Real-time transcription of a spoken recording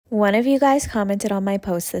One of you guys commented on my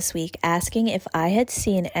post this week asking if I had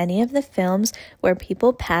seen any of the films where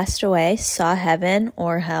people passed away, saw heaven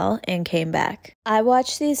or hell, and came back. I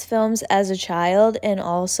watched these films as a child and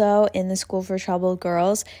also in the School for Troubled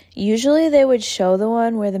Girls. Usually they would show the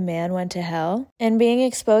one where the man went to hell. And being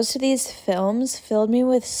exposed to these films filled me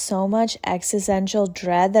with so much existential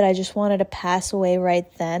dread that I just wanted to pass away right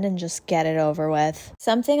then and just get it over with.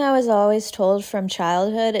 Something I was always told from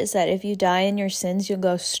childhood is that if you die in your sins, you'll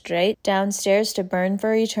go straight downstairs to burn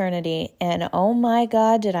for eternity. And oh my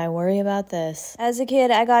God, did I worry about this. As a kid,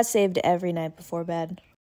 I got saved every night before bed.